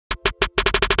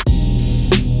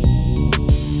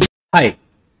Hi,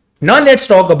 now let's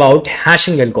talk about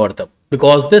hashing algorithm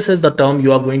because this is the term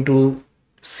you are going to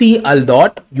see a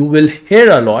lot, you will hear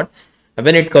a lot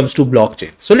when it comes to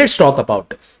blockchain. So let's talk about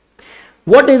this.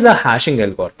 What is a hashing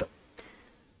algorithm?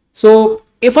 So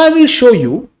if I will show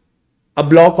you a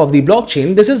block of the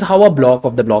blockchain, this is how a block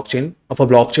of the blockchain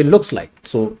looks like.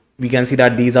 So we can see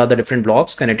that these are the different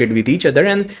blocks connected with each other,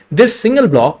 and this single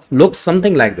block looks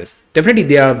something like this. Definitely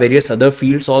there are various other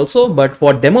fields also, but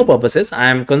for demo purposes I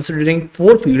am considering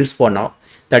 4 fields for now.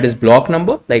 That is block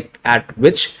number, like at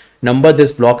which number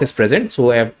this block is present. So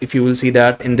if you will see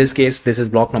that in this case, this is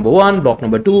block number 1, block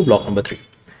number 2, block number 3.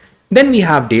 Then we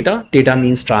have data. Data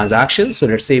means transaction. So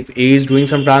let's say if A is doing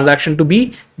some transaction to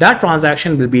B, that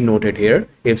transaction will be noted here.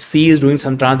 If C is doing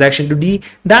some transaction to D,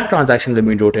 that transaction will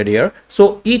be noted here.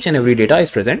 So each and every data is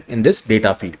present in this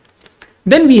data field.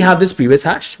 Then we have this previous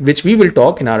hash, which we will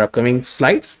talk in our upcoming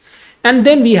slides. And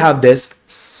then we have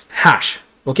this hash.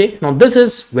 Okay, now this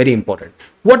is very important.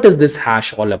 What is this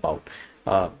hash all about?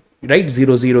 Right,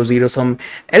 000, some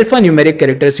alphanumeric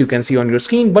characters you can see on your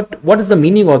screen, but what is the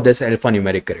meaning of this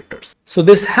alphanumeric characters? So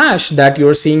this hash that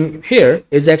you're seeing here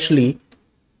is actually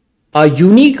a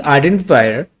unique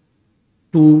identifier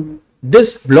to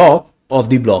this block of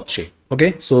the blockchain.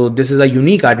 Okay, so this is a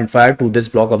unique identifier to this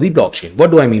block of the blockchain. What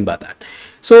do I mean by that?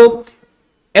 So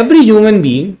every human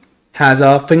being has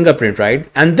a fingerprint, right?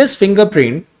 And this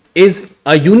fingerprint is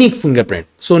a unique fingerprint.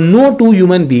 So no two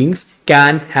human beings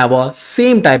can have a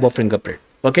same type of fingerprint.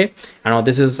 Okay, and now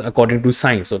this is according to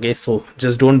science. Okay, so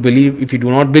just don't believe, if you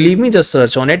do not believe me, just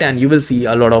search on it and you will see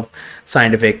a lot of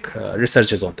scientific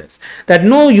researches on this, that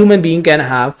no human being can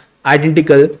have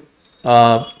identical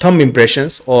thumb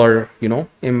impressions, or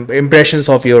impressions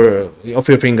of your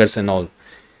fingers and all.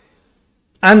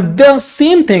 And the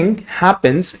same thing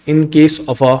happens in case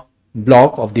of a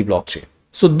block of the blockchain.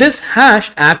 So this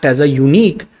hash acts as a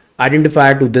unique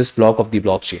identifier to this block of the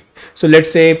blockchain. So let's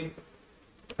say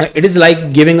it is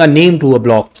like giving a name to a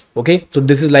block. Okay, so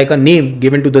this is like a name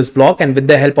given to this block, and with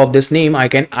the help of this name I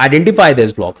can identify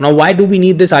this block. Now why do we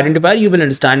need this identifier? You will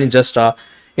understand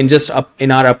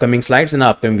in our upcoming slides, in our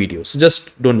upcoming videos. So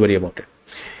just don't worry about it.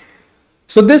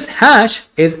 So this hash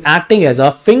is acting as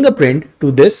a fingerprint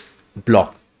to this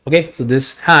block. Okay, so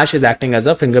this hash is acting as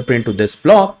a fingerprint to this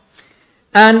block.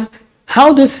 And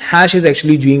how this hash is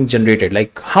actually being generated,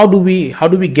 like how do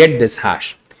we get this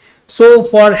hash? So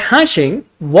for hashing,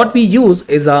 what we use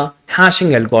is a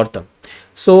hashing algorithm.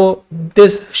 So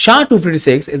this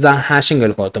SHA256 is a hashing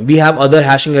algorithm. We have other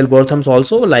hashing algorithms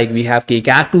also, like we have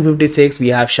KCAT256, we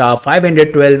have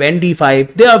SHA512,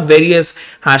 ND5. There are various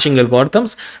hashing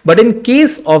algorithms, but in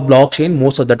case of blockchain,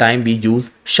 most of the time we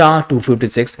use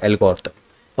SHA256 algorithm.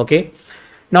 Okay.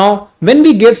 Now, when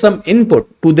we give some input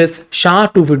to this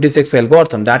SHA256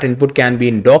 algorithm, that input can be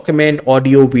in document,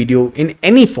 audio, video, in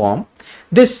any form.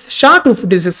 This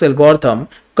SHA256 algorithm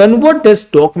convert this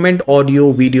document,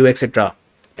 audio, video, etc.,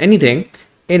 anything,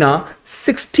 in a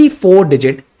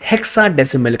 64-digit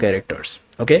hexadecimal characters.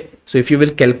 Okay, so if you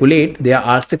will calculate, there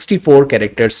are 64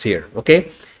 characters here. Okay,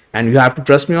 and you have to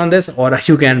trust me on this, or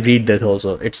you can read this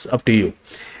also. It's up to you.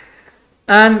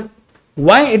 And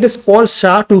why it is called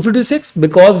SHA256?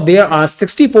 Because there are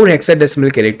 64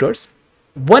 hexadecimal characters.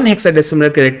 One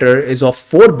hexadecimal character is of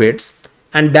 4 bits,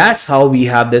 and that's how we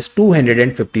have this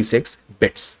 256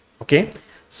 bits. Okay,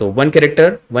 so one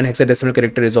hexadecimal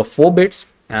character is of 4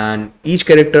 bits, and each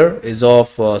character is of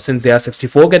since there are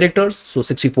 64 characters, so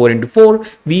 64 into 4,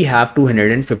 we have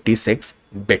 256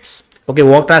 bits. Okay,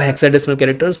 what are hexadecimal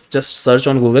characters? Just search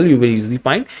on Google, you will easily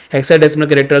find hexadecimal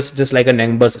characters, just like a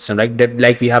number system, right?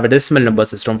 Like we have a decimal number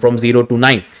system from 0 to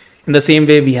 9. In the same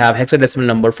way, we have hexadecimal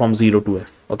number from 0 to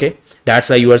F. Okay, that's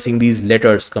why you are seeing these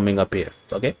letters coming up here.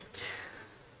 Okay,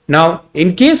 now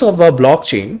in case of a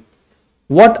blockchain,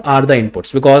 what are the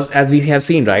inputs? Because as we have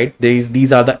seen, right,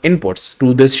 these are the inputs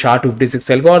to this SHA256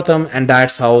 algorithm, and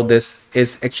that's how this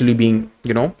is actually being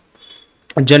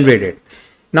generated.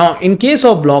 Now, in case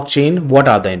of blockchain, what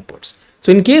are the inputs?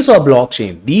 So in case of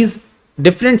blockchain, these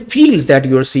different fields that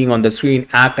you are seeing on the screen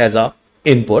act as a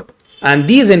input, and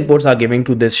these inputs are given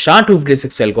to this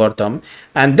SHA256 algorithm,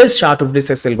 and this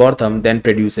SHA256 algorithm then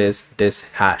produces this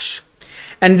hash.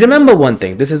 And remember one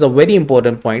thing, this is a very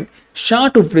important point.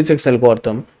 SHA256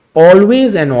 algorithm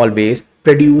always and always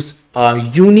produce a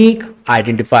unique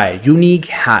identifier, unique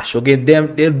hash. Okay,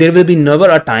 there will be never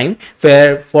a time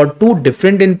where for 2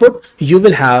 different input you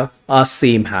will have a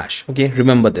same hash. Okay,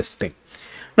 remember this thing.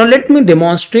 Now let me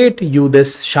demonstrate you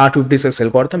this SHA256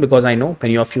 algorithm, because I know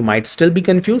many of you might still be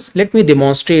confused. Let me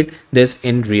demonstrate this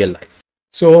in real life.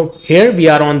 So here we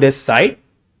are on this site,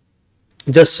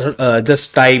 Just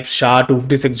type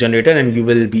SHA256 generator and you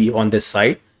will be on this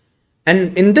site.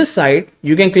 And in this side,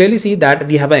 you can clearly see that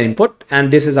we have an input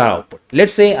and this is our output.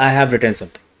 Let's say I have written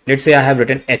something. Let's say I have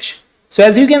written H. So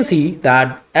as you can see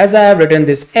that as I have written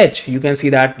this H, you can see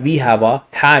that we have a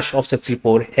hash of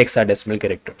 64 hexadecimal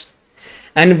characters.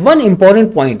 And one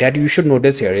important point that you should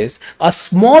notice here is a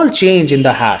small change in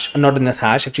the hash, not in the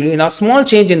hash, actually, in a small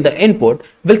change in the input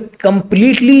will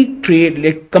completely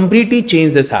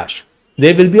change this hash.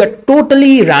 There will be a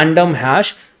totally random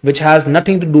hash which has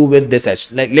nothing to do with this hash.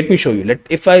 Like, let me show you.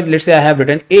 Let's say I have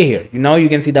written A here. Now you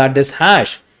can see that this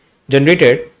hash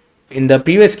generated in the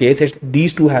previous case,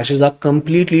 these two hashes are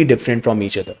completely different from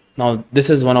each other. Now, this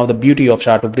is one of the beauty of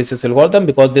SHA256 algorithm,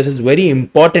 because this is very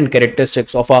important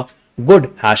characteristics of a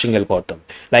good hashing algorithm.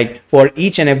 Like for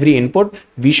each and every input,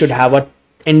 we should have a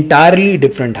entirely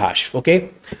different hash. Okay.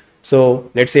 So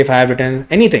let's say if I have written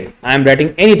anything, I am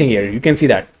writing anything here. You can see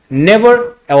that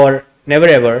never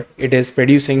ever it is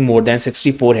producing more than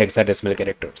 64 hexadecimal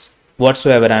characters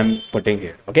whatsoever I'm putting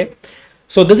here. Okay.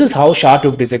 So this is how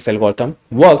SHA256 algorithm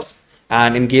works.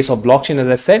 And in case of blockchain, as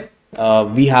I said,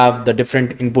 we have the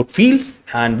different input fields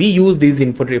and we use these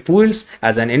input fields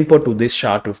as an input to this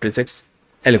SHA256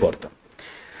 algorithm.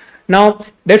 Now,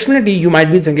 definitely you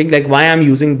might be thinking like why I'm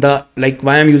using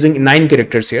 9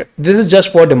 characters here. This is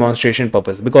just for demonstration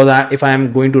purpose, because if I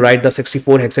am going to write the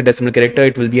 64 hexadecimal character,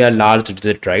 it will be a large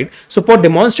digit, right? So for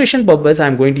demonstration purpose,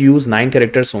 I'm going to use 9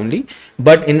 characters only.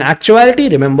 But in actuality,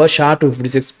 remember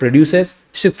SHA256 produces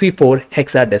 64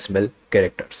 hexadecimal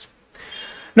characters.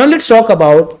 Now let's talk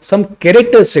about some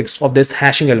characteristics of this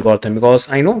hashing algorithm, because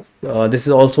I know this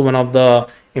is also one of the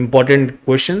important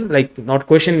question, like not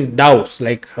question, doubts,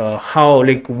 like what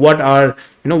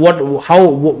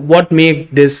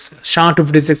make this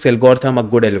SHA256 algorithm a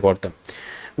good algorithm?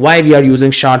 Why we are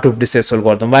using SHA256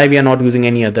 algorithm? Why we are not using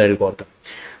any other algorithm?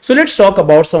 So let's talk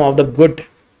about some of the good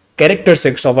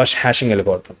characteristics of a hashing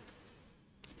algorithm.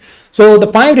 So the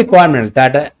 5 requirements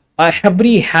that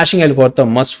every hashing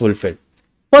algorithm must fulfill.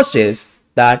 First is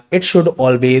that it should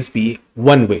always be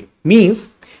one way.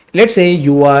 Means, let's say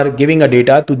you are giving a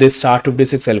data to this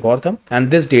SHA256 algorithm and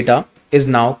this data is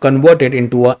now converted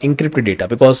into a encrypted data,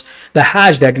 because the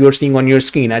hash that you're seeing on your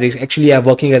screen are actually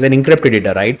working as an encrypted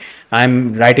data, right?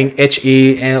 I'm writing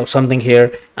HA or something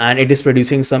here and it is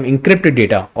producing some encrypted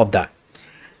data of that.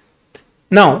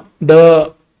 Now,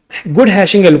 the good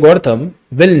hashing algorithm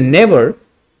will never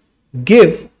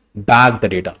give back the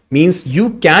data. Means you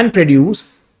can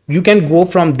go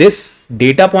from this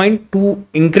data point to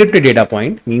encrypted data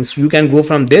point. Means you can go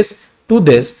from this to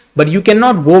this, but you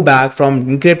cannot go back from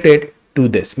encrypted to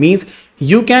this. Means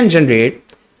you can generate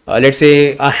let's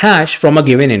say a hash from a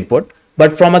given input,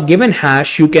 but from a given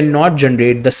hash you cannot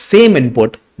generate the same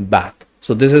input back.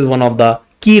 So this is one of the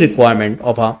key requirement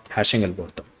of a hashing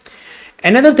algorithm.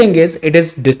 Another thing is it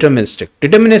is deterministic.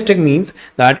 Deterministic means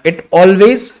that it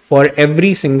always, for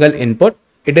every single input,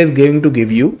 it is going to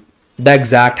give you the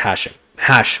exact hash.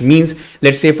 Means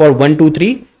let's say for 1 2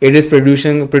 3 it is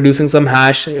producing some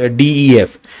hash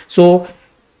DEF. So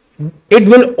it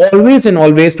will always and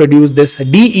always produce this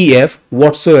DEF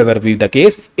whatsoever be the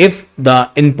case if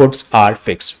the inputs are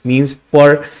fixed. Means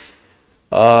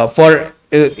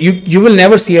you will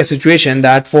never see a situation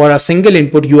that for a single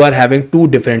input you are having 2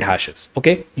 different hashes.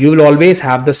 Okay, you will always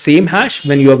have the same hash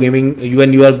when you are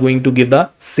going to give the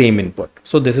same input.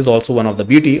 So this is also one of the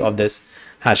beauty of this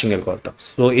hashing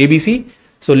algorithms. So ABC,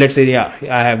 so let's say, yeah,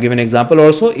 I have given example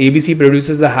also. ABC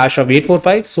produces the hash of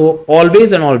 845. So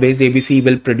always and always ABC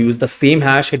will produce the same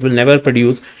hash. It will never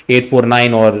produce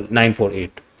 849 or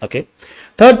 948. Okay.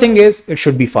 Third thing is it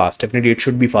should be fast. Definitely it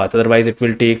should be fast. Otherwise it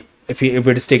will take, if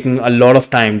it is taking a lot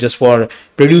of time just for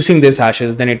producing these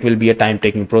hashes, then it will be a time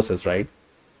taking process, right?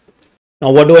 Now,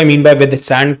 what do I mean by with the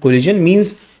sand collision?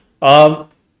 Means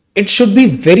it should be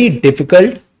very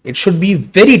difficult. It should be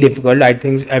very difficult. I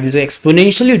think I will say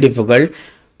exponentially difficult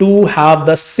to have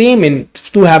the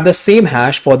same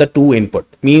hash for the 2 input.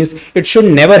 Means it should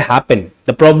never happen.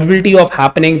 The probability of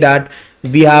happening that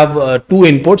we have 2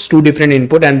 inputs, 2 different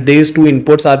input, and these 2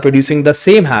 inputs are producing the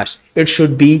same hash, it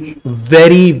should be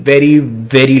very, very,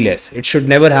 very less. It should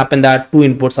never happen that 2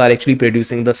 inputs are actually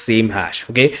producing the same hash.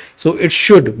 Okay, so it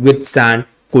should withstand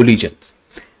collisions.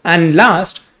 And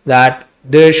last, that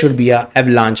there should be a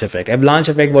avalanche effect. Avalanche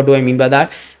effect, what do I mean by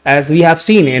that? As we have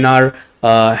seen in our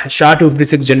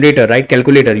SHA256 generator, right,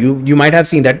 calculator, you might have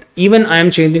seen that even I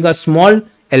am changing a small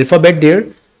alphabet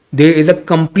there is a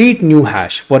complete new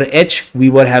hash. For H we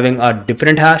were having a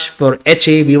different hash, for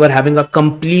HA we were having a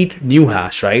complete new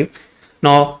hash, right?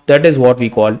 Now that is what we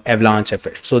call avalanche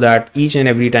effect, so that each and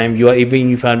every time you are,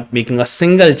 even if you are making a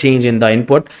single change in the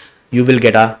input, you will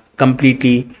get a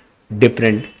completely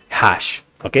different hash.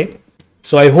 Okay,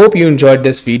 so I hope you enjoyed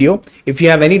this video. If you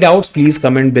have any doubts, please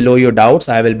comment below your doubts.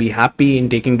 I will be happy in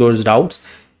taking those doubts.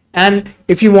 And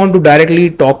if you want to directly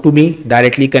talk to me,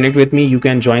 directly connect with me, you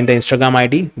can join the Instagram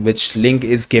ID, which link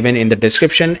is given in the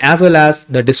description, as well as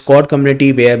the Discord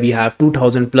community where we have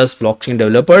 2000 plus blockchain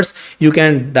developers. You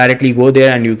can directly go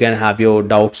there and you can have your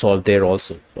doubts solved there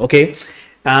also. Okay.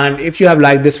 And if you have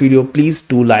liked this video, please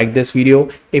do like this video.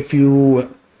 If you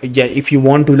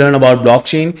want to learn about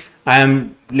blockchain,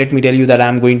 let me tell you that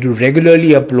I'm going to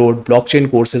regularly upload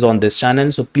blockchain courses on this channel.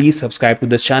 So please subscribe to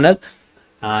this channel.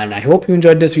 And I hope you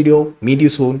enjoyed this video. Meet you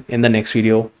soon in the next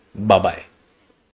video. Bye bye.